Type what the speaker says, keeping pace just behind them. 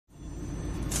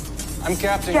I'm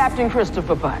Captain... Captain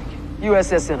Christopher Pike,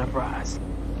 USS Enterprise,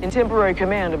 in temporary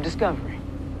command of Discovery.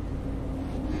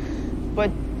 But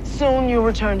soon you'll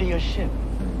return to your ship.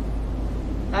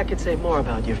 I could say more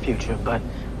about your future, but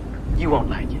you won't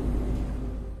like it.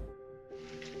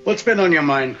 What's been on your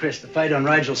mind, Chris? The fight on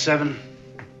Rigel 7?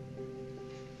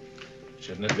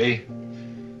 Shouldn't it be?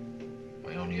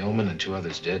 My own yeoman and 2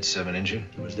 others dead, 7 injured.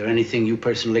 Was there anything you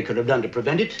personally could have done to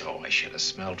prevent it? Oh, I should have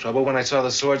smelled trouble when I saw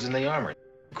the swords and the armor.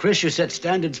 Chris, you set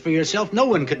standards for yourself no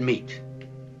one could meet.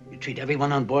 You treat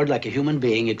everyone on board like a human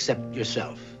being except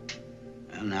yourself.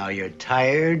 And now you're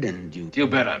tired and you... You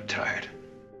bet I'm tired.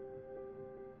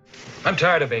 I'm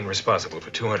tired of being responsible for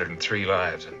 203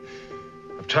 lives, and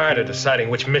I'm tired of deciding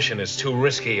which mission is too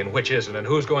risky and which isn't, and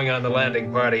who's going on the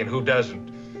landing party and who doesn't,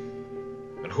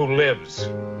 and who lives,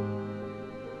 and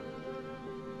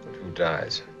who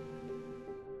dies.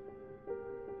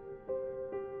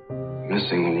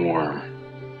 Missing the war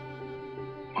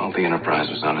while the Enterprise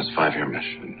was on its 5-year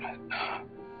mission.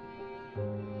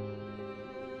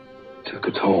 Took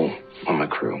a toll on my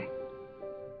crew.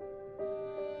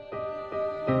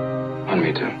 On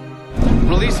me, too.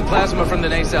 Release plasma from the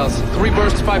nacelles. 3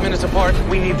 bursts, 5 minutes apart.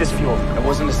 We need this fuel. That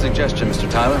wasn't a suggestion, Mr.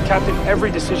 Tyler. Captain,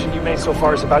 every decision you made so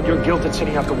far is about your guilt in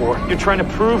sitting out the war. You're trying to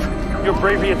prove your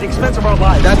bravery at the expense of our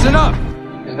lives. That's enough!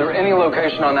 Is there any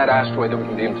location on that asteroid that we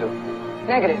can beam to?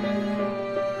 Negative.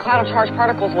 Cloud of charged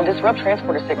particles will disrupt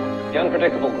transporter signals. The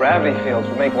unpredictable gravity fields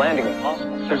will make landing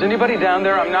impossible. If there's anybody down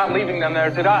there, I'm not leaving them there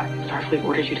to die. Starfleet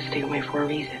ordered you to stay away for a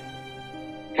reason.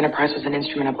 Enterprise was an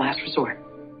instrument of last resort.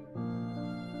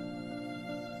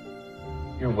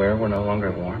 You're aware we're no longer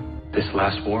at war? This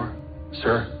last war,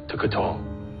 sir, took a toll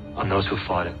on those who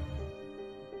fought it.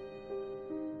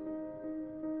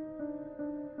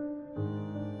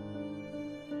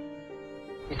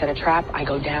 You set a trap, I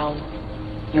go down.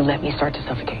 You let me start to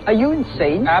suffocate. Are you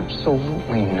insane?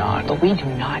 Absolutely not. But we do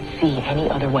not see any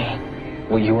other way.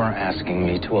 What you are asking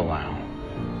me to allow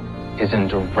is in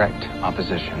direct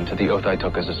opposition to the oath I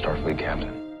took as a Starfleet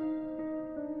captain.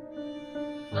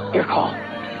 Your call.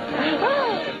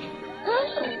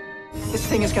 This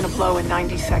thing is gonna blow in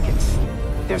 90 seconds.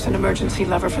 There's an emergency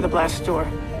lever for the blast door.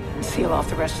 Seal off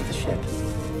the rest of the ship.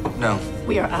 No.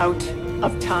 We are out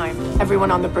of time.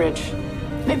 Everyone on the bridge.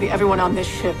 Maybe everyone on this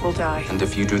ship will die. And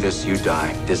if you do this, you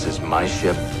die. This is my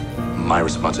ship, my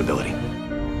responsibility.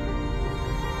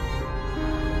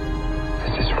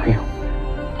 This is real.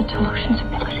 The Delusion's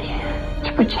ability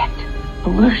to project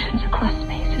illusions across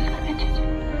space is limited.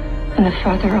 And the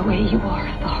further away you are,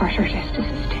 the harder it is to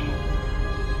sustain.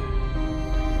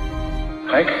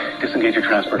 Pike, disengage your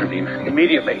transporter beam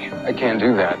immediately. I can't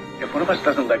do that. If one of us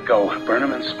doesn't let go,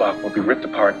 Burnham and Spock will be ripped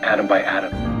apart atom by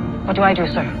atom. What do I do,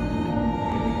 sir?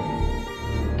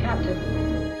 Captain.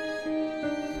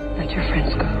 Let your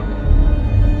friends go.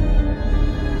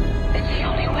 It's the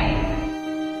only way.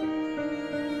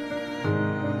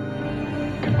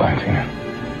 Goodbye, Athena.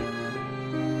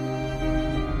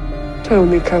 Tell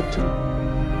me, Captain.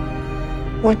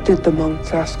 What did the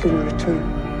monks ask in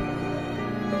return?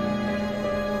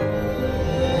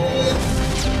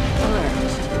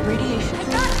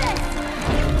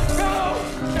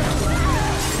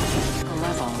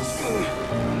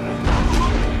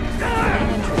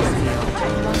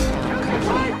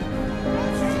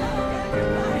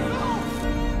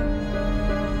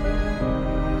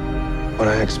 What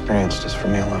I experienced is for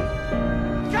me alone.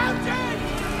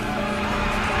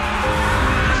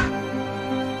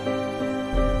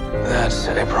 That's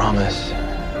a promise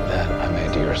that I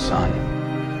made to your son.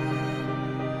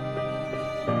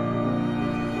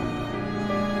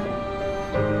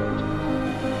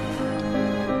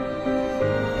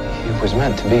 He was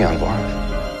meant to be on board.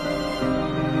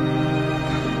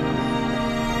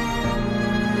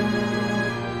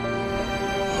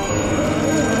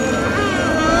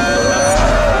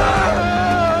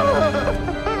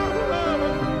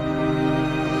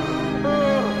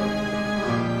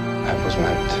 Was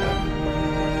meant to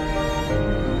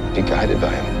be guided by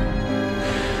him.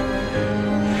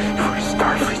 You're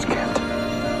Starfleet's captain.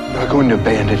 I'm not going to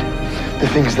abandon the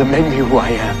things that make me who I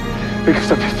am because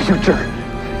of the future.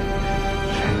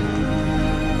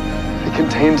 It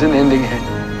contains an ending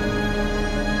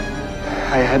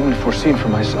I hadn't foreseen for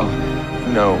myself.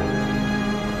 No.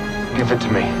 Give it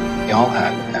to me. We all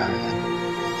had,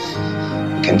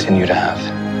 continue to have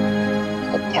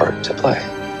a part to play.